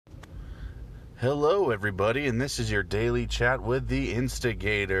Hello everybody, and this is your daily chat with the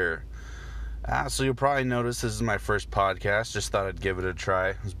Instigator. So you'll probably notice this is my first podcast. Just thought I'd give it a try.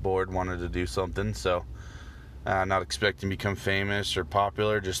 I was bored, wanted to do something, so not expecting to become famous or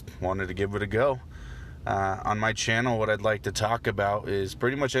popular, just wanted to give it a go. On my channel, what I'd like to talk about is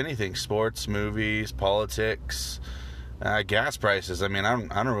pretty much anything: sports, movies, politics, gas prices. I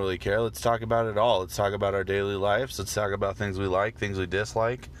don't really care. Let's talk about it all. Let's talk about our daily lives. Let's talk about things we like, things we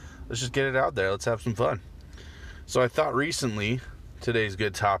dislike. Let's just get it out there. Let's have some fun. So I thought recently, today's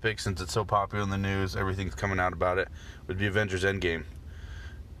good topic, since it's so popular in the news, everything's coming out about it, would be Avengers Endgame.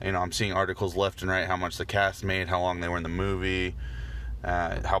 I'm seeing articles left and right, how much the cast made, how long they were in the movie,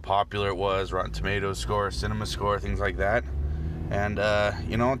 how popular it was, Rotten Tomatoes score, Cinema score, things like that. And,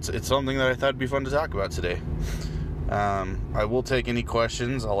 it's something that I thought would be fun to talk about today. I will take any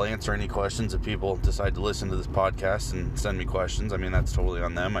questions. I'll answer any questions if people decide to listen to this podcast and send me questions. That's totally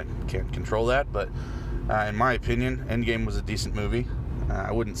on them. I can't control that. But in my opinion, Endgame was a decent movie.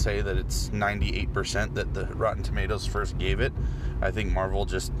 I wouldn't say that it's 98% that the Rotten Tomatoes first gave it. I think Marvel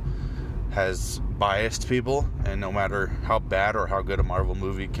just has biased people, and no matter how bad or how good a Marvel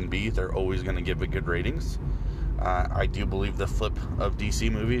movie can be, they're always going to give it good ratings. I do believe the flip of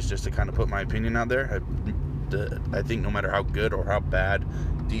DC movies, just to kind of put my opinion out there. I think no matter how good or how bad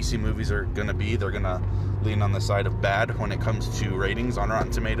DC movies are going to be, they're going to lean on the side of bad when it comes to ratings on Rotten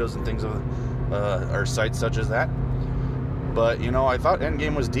Tomatoes and things or sites such as that. But, I thought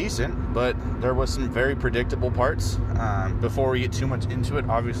Endgame was decent, but there was some very predictable parts. Before we get too much into it,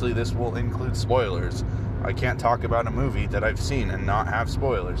 obviously this will include spoilers. I can't talk about a movie that I've seen and not have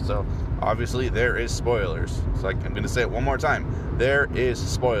spoilers. So, obviously, there is spoilers. So I'm going to say it one more time. There is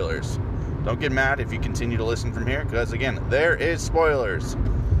spoilers. Don't get mad if you continue to listen from here, because, again, there is spoilers.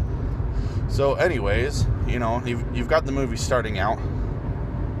 So, anyways, you've got the movie starting out.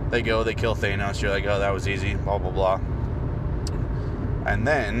 They kill Thanos. You're like, oh, that was easy, blah, blah, blah. And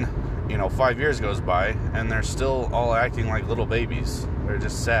then, 5 years goes by, and they're still all acting like little babies. They're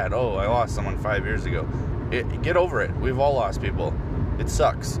just sad. Oh, I lost someone 5 years ago. Get over it. We've all lost people. It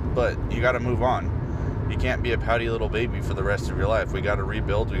sucks, but you got to move on. You can't be a pouty little baby for the rest of your life. We got to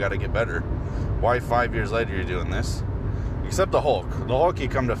rebuild. We got to get better. Why 5 years later you're doing this? Except the Hulk. The Hulk, you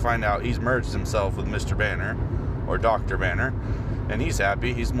come to find out, he's merged himself with Mr. Banner, or Dr. Banner, and he's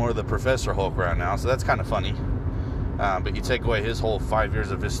happy. He's more the Professor Hulk right now, so that's kind of funny. But you take away his whole 5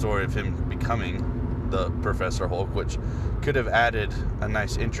 years of his story of him becoming the Professor Hulk, which could have added a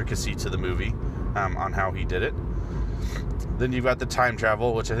nice intricacy to the movie on how he did it. Then you've got the time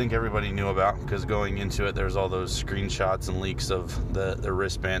travel, which I think everybody knew about, because going into it, there's all those screenshots and leaks of the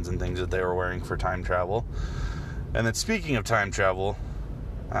wristbands and things that they were wearing for time travel. And then speaking of time travel,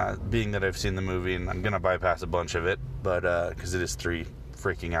 being that I've seen the movie, and I'm going to bypass a bunch of it, but because it is 3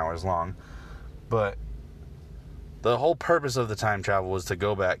 freaking hours long, but the whole purpose of the time travel was to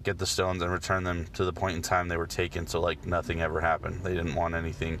go back, get the stones, and return them to the point in time they were taken, so like nothing ever happened. They didn't want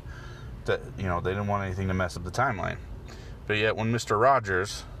anything they didn't want anything to mess up the timeline. But yet when Mr.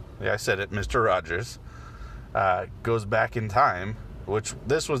 Rogers, yeah, I said it, Mr. Rogers, goes back in time, which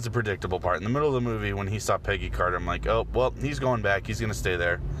this was the predictable part. In the middle of the movie, when he saw Peggy Carter, I'm like, oh, well, he's going back. He's going to stay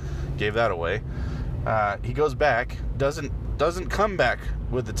there. Gave that away. He goes back, doesn't come back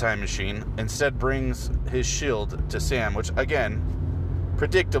with the time machine, instead brings his shield to Sam, which, again,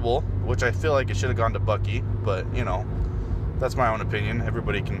 predictable, which I feel like it should have gone to Bucky, but, that's my own opinion.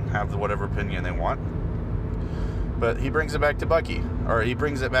 Everybody can have whatever opinion they want. But he brings it back to Bucky, or he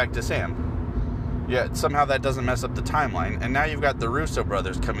brings it back to Sam. Yet somehow that doesn't mess up the timeline. And now you've got the Russo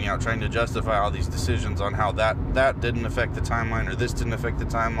brothers coming out trying to justify all these decisions on how that didn't affect the timeline, or this didn't affect the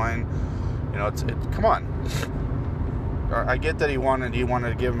timeline. Come on. I get that he wanted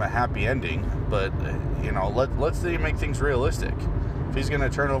to give him a happy ending, but let's say you make things realistic. If he's going to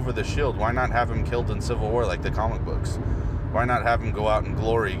turn over the shield, why not have him killed in Civil War like the comic books? Why not have him go out in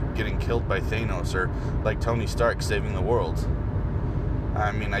glory getting killed by Thanos, or like Tony Stark saving the world?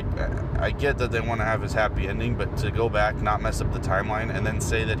 I get that they want to have his happy ending, but to go back, not mess up the timeline, and then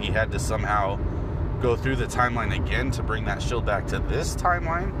say that he had to somehow go through the timeline again to bring that shield back to this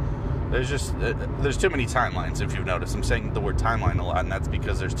timeline, there's too many timelines, if you've noticed. I'm saying the word timeline a lot, and that's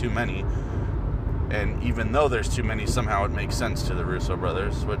because there's too many. And even though there's too many, somehow it makes sense to the Russo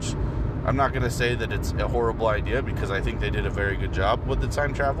brothers, which I'm not going to say that it's a horrible idea, because I think they did a very good job with the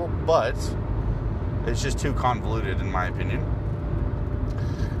time travel, but it's just too convoluted in my opinion.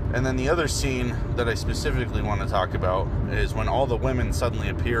 And then the other scene that I specifically want to talk about is when all the women suddenly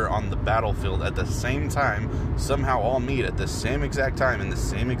appear on the battlefield at the same time, somehow all meet at the same exact time in the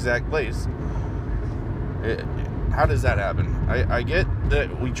same exact place. how does that happen? I get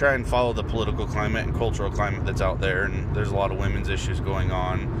that we try and follow the political climate and cultural climate that's out there, and there's a lot of women's issues going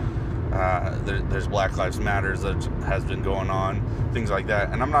on. There's Black Lives Matters that has been going on, things like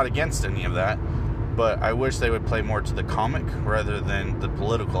that, and I'm not against any of that, but I wish they would play more to the comic rather than the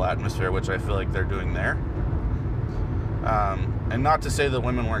political atmosphere, which I feel like they're doing there. And not to say that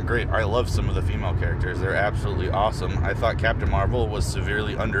women weren't great. I love some of the female characters. They're absolutely awesome. I thought Captain Marvel was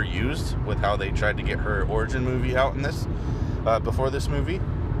severely underused with how they tried to get her origin movie out in this, before this movie.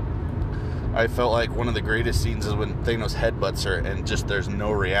 I felt like one of the greatest scenes is when Thanos headbutts her and just there's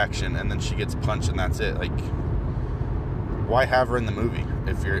no reaction, and then she gets punched and that's it. Like, why have her in the movie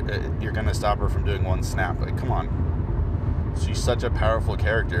if you're gonna stop her from doing one snap? Like, come on. She's such a powerful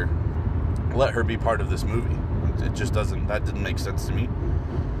character. Let her be part of this movie. It just doesn't, that didn't make sense to me.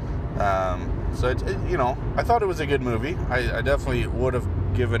 So, I thought it was a good movie. I definitely would have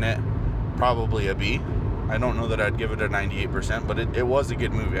given it probably a B. I don't know that I'd give it a 98%, but it was a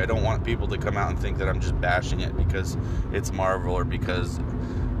good movie. I don't want people to come out and think that I'm just bashing it because it's Marvel or because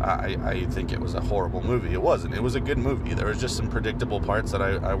I think it was a horrible movie. It wasn't. It was a good movie. There was just some predictable parts that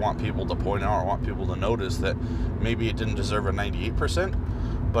I want people to point out or want people to notice that maybe it didn't deserve a 98%.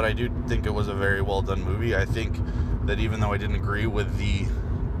 But I do think it was a very well done movie. I think that even though I didn't agree with the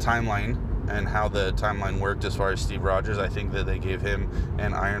timeline and how the timeline worked as far as Steve Rogers, I think that they gave him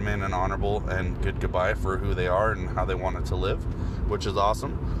and Iron Man an honorable and good goodbye for who they are and how they wanted to live, which is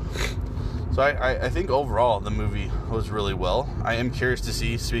awesome. So I think overall the movie was really well. I am curious to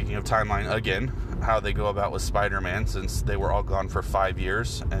see, speaking of timeline again, how they go about with Spider-Man, since they were all gone for 5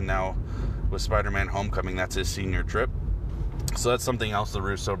 years, and now with Spider-Man Homecoming, that's his senior trip. So that's something else the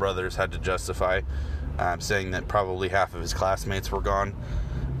Russo brothers had to justify, saying that probably half of his classmates were gone,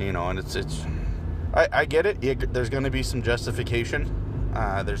 and it's I get it. There's going to be some justification.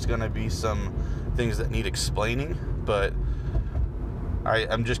 There's going to be some things that need explaining, but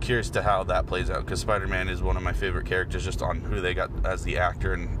I'm just curious to how that plays out, because Spider-Man is one of my favorite characters just on who they got as the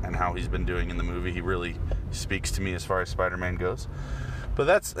actor and how he's been doing in the movie. He really speaks to me as far as Spider-Man goes. But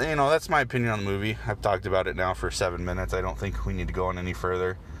that's my opinion on the movie. I've talked about it now for 7 minutes. I don't think we need to go on any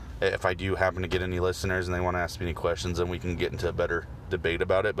further. If I do happen to get any listeners and they want to ask me any questions, then we can get into a better debate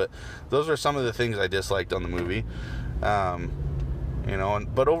about it. But those are some of the things I disliked on the movie. But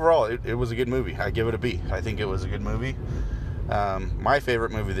overall, it was a good movie. I give it a B. I think it was a good movie. My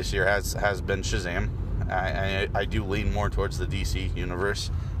favorite movie this year has been Shazam. I do lean more towards the DC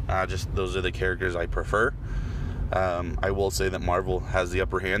universe. Just those are the characters I prefer. I will say that Marvel has the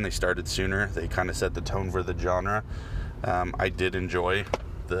upper hand. They started sooner. They kind of set the tone for the genre. I did enjoy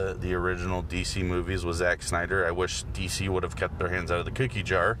the original DC movies with Zack Snyder. I wish DC would have kept their hands out of the cookie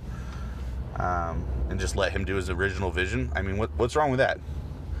jar and just let him do his original vision. I mean, what's wrong with that?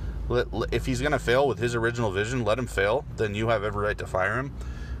 If he's going to fail with his original vision, let him fail. Then you have every right to fire him.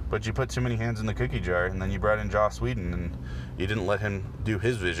 But you put too many hands in the cookie jar, and then you brought in Joss Whedon, and you didn't let him do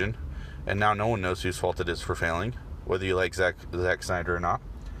his vision. And now no one knows whose fault it is for failing, whether you like Zack Snyder or not.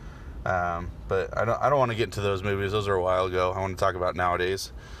 But I don't want to get into those movies. Those are a while ago. I want to talk about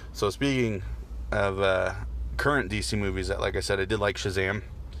nowadays. So speaking of current DC movies, like I said, I did like Shazam.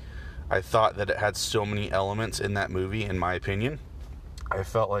 I thought that it had so many elements in that movie, in my opinion. I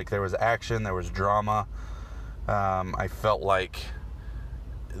felt like there was action, there was drama. I felt like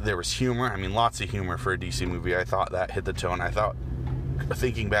there was humor. I mean, lots of humor for a DC movie. I thought that hit the tone. I thought,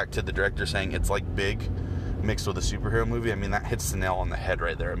 thinking back to the director saying it's like Big mixed with a superhero movie, I mean, that hits the nail on the head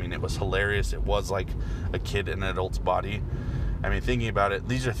right there. I mean, it was hilarious. It was like a kid in an adult's body. I mean, thinking about it,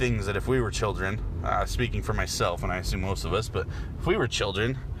 these are things that if we were children, speaking for myself, and I assume most of us, but if we were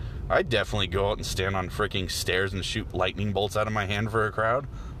children, I'd definitely go out and stand on freaking stairs and shoot lightning bolts out of my hand for a crowd.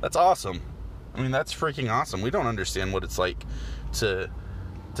 That's awesome. I mean, that's freaking awesome. We don't understand what it's like to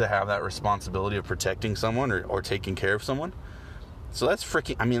have that responsibility of protecting someone or taking care of someone. So that's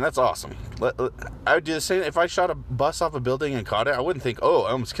freaking, I mean, that's awesome. I would do the same. If I shot a bus off a building and caught it, I wouldn't think, oh,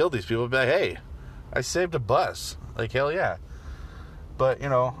 I almost killed these people. I'd be like, hey, I saved a bus. Like, hell yeah. But,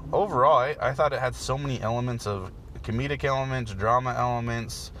 overall, I thought it had so many elements of comedic elements, drama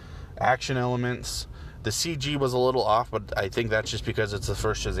elements, action elements. The CG was a little off, but I think that's just because it's the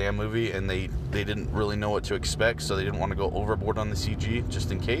first Shazam movie, and they didn't really know what to expect, so they didn't want to go overboard on the CG,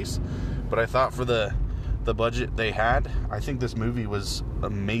 just in case. But I thought for the budget they had, I think this movie was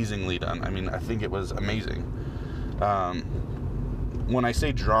amazingly done. I mean, I think it was amazing. When I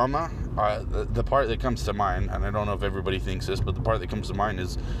say drama, the part that comes to mind, and I don't know if everybody thinks this, but the part that comes to mind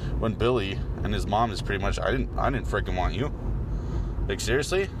is when Billy and his mom is pretty much, I didn't freaking want you. Like,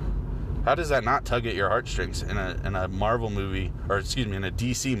 seriously? How does that not tug at your heartstrings in a Marvel movie, or excuse me, in a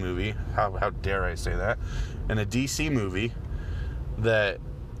DC movie? How dare I say that? In a DC movie that's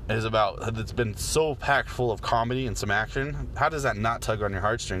been so packed full of comedy and some action, how does that not tug on your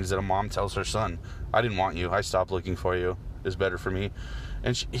heartstrings that a mom tells her son, I didn't want you, I stopped looking for you, is better for me?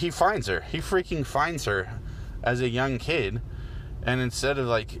 And he finds her. He freaking finds her as a young kid, and instead of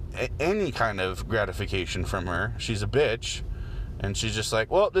like any kind of gratification from her, she's a bitch, and she's just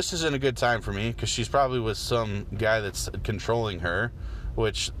like, well, this isn't a good time for me, because she's probably with some guy that's controlling her,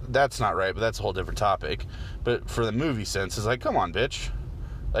 which that's not right, but that's a whole different topic. But for the movie sense, it's like, come on, bitch.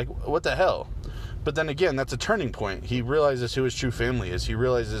 Like, what the hell? But then again, that's a turning point. He realizes who his true family is. He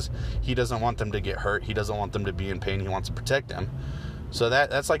realizes he doesn't want them to get hurt. He doesn't want them to be in pain. He wants to protect them. So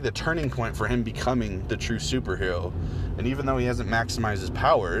that's like the turning point for him becoming the true superhero. And even though he hasn't maximized his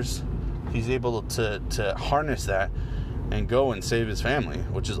powers, he's able to harness that and go and save his family,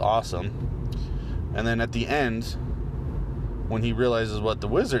 which is awesome. And then at the end, when he realizes what the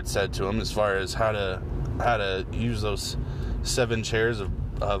wizard said to him as far as how to use those 7 chairs of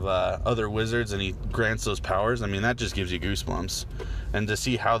other wizards, and he grants those powers, I mean, that just gives you goosebumps. And to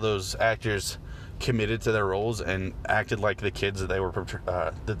see how those actors committed to their roles and acted like the kids that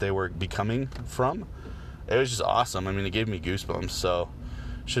they were becoming from, it was just awesome. I mean, it gave me goosebumps. So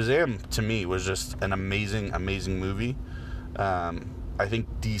Shazam to me was just an amazing movie. I think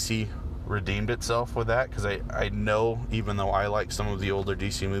DC redeemed itself with that, because I know, even though I like some of the older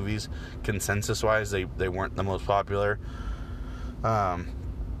DC movies, consensus wise they weren't the most popular.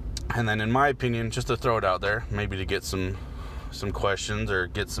 And then in my opinion, just to throw it out there, maybe to get some questions or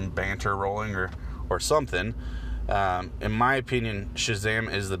get some banter rolling or something, in my opinion,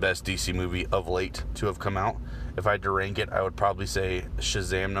 Shazam is the best DC movie of late to have come out. If I had to rank it, I would probably say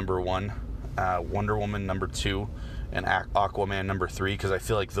Shazam number 1, Wonder Woman number 2, and Aquaman number 3, because I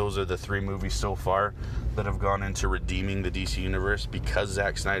feel like those are the 3 movies so far that have gone into redeeming the DC universe, because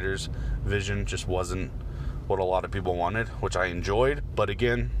Zack Snyder's vision just wasn't what a lot of people wanted, which I enjoyed. But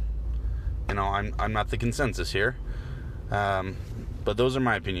again, you know, I'm not the consensus here. But those are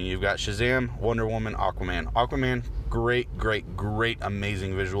my opinion. You've got Shazam, Wonder Woman, Aquaman. Aquaman, great,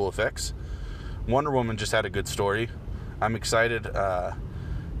 amazing visual effects. Wonder Woman just had a good story. I'm excited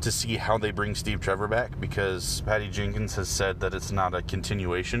to see how they bring Steve Trevor back, because Patty Jenkins has said that it's not a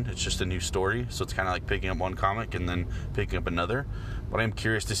continuation, it's just a new story. So it's kind of like picking up one comic and then picking up another. But I'm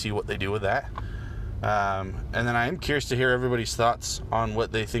curious to see what they do with that. And then I am curious to hear everybody's thoughts on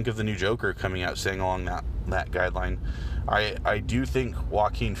what they think of the new Joker coming out, saying along that guideline. I do think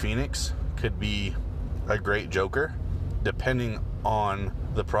Joaquin Phoenix could be a great Joker, depending on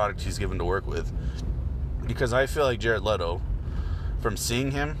the product he's given to work with. Because I feel like Jared Leto, from seeing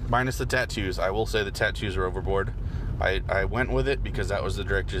him, minus the tattoos, I will say the tattoos are overboard. I went with it because that was the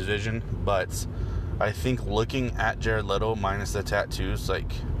director's vision, but I think looking at Jared Leto minus the tattoos,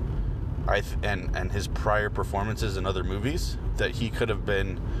 like, and his prior performances in other movies, that he could have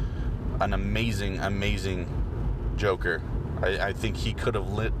been an amazing Joker. I think he could have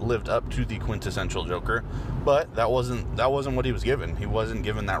lived up to the quintessential Joker, but that wasn't what he was given. He wasn't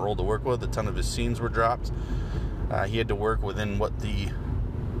given that role to work with. A ton of his scenes were dropped. He had to work within what the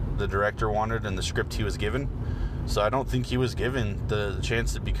director wanted and the script he was given. So I don't think he was given the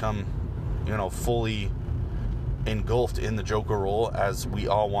chance to become, you know, fully engulfed in the Joker role as we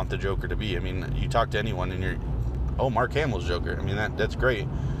all want the Joker to be. I mean, you talk to anyone and Mark Hamill's Joker. I mean, that's great.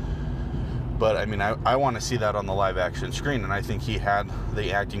 But I mean, I want to see that on the live action screen, and I think he had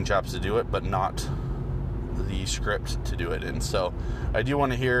the acting chops to do it, but not the script to do it in. So I do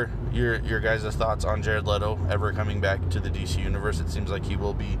want to hear your guys' thoughts on Jared Leto ever coming back to the DC universe. It seems like he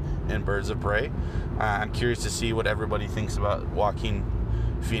will be in Birds of Prey. I'm curious to see what everybody thinks about Joaquin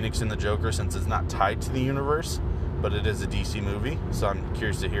Phoenix in the Joker, since it's not tied to the universe, but it is a DC movie. So I'm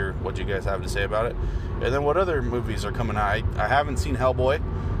curious to hear what you guys have to say about it. And then what other movies are coming out. I haven't seen Hellboy.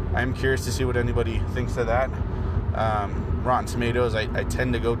 I'm curious to see what anybody thinks of that. Rotten Tomatoes, I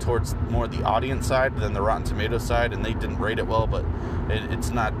tend to go towards more the audience side than the Rotten Tomatoes side, and they didn't rate it well, but it's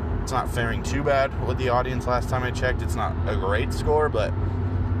not faring too bad with the audience. Last time I checked, it's not a great score, but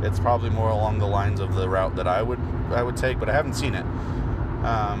it's probably more along the lines of the route that I would take, but I haven't seen it.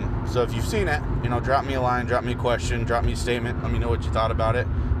 So if you've seen it, you know, drop me a line, drop me a question, drop me a statement, let me know what you thought about it.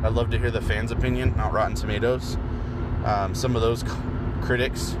 I'd love to hear the fans' opinion, not Rotten Tomatoes. Some of those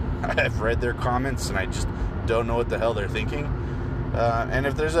critics, I've read their comments and I just don't know what the hell they're thinking. And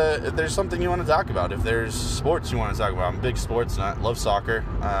if there's something you want to talk about, if there's sports you want to talk about, I'm a big sports nut, love soccer,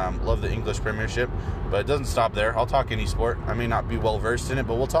 love the English Premiership, but it doesn't stop there. I'll talk any sport. I may not be well versed in it,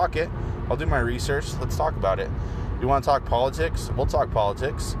 but we'll talk it. I'll do my research. Let's talk about it. You want to talk politics? We'll talk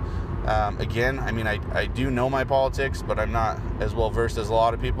politics. Again, I mean, I do know my politics, but I'm not as well versed as a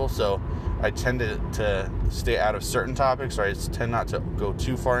lot of people, so I tend to stay out of certain topics, or I tend not to go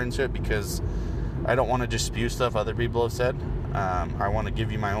too far into it, because I don't want to just spew stuff other people have said. I want to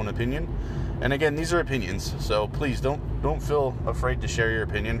give you my own opinion. And again, these are opinions, so please don't feel afraid to share your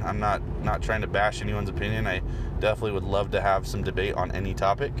opinion. I'm not trying to bash anyone's opinion. I definitely would love to have some debate on any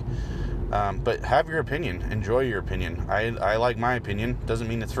topic. But have your opinion. Enjoy your opinion. I like my opinion. Doesn't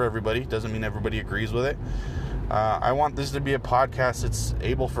mean it's for everybody. Doesn't mean everybody agrees with it. I want this to be a podcast that's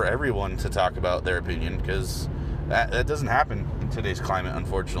able for everyone to talk about their opinion, because that doesn't happen in today's climate,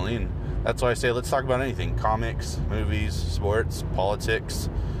 unfortunately. And that's why I say let's talk about anything. Comics, movies, sports, politics.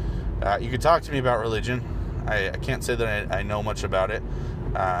 You could talk to me about religion. I can't say that I know much about it.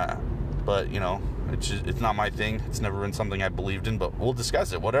 But, you know, it's not my thing. It's never been something I believed in, but we'll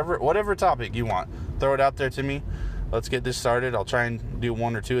discuss it. Whatever topic you want, throw it out there to me. Let's get this started. I'll try and do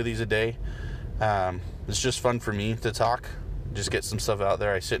 1 or 2 of these a day. It's just fun for me to talk. Just get some stuff out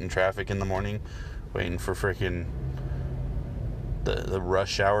there. I sit in traffic in the morning waiting for freaking the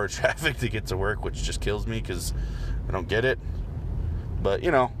rush hour traffic to get to work, which just kills me because I don't get it. But, you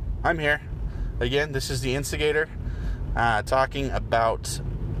know, I'm here. Again, this is the Instigator, talking about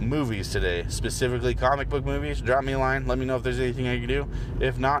movies today, specifically comic book movies. Drop me a line. Let me know if there's anything I can do.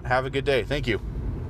 If not, have a good day. Thank you.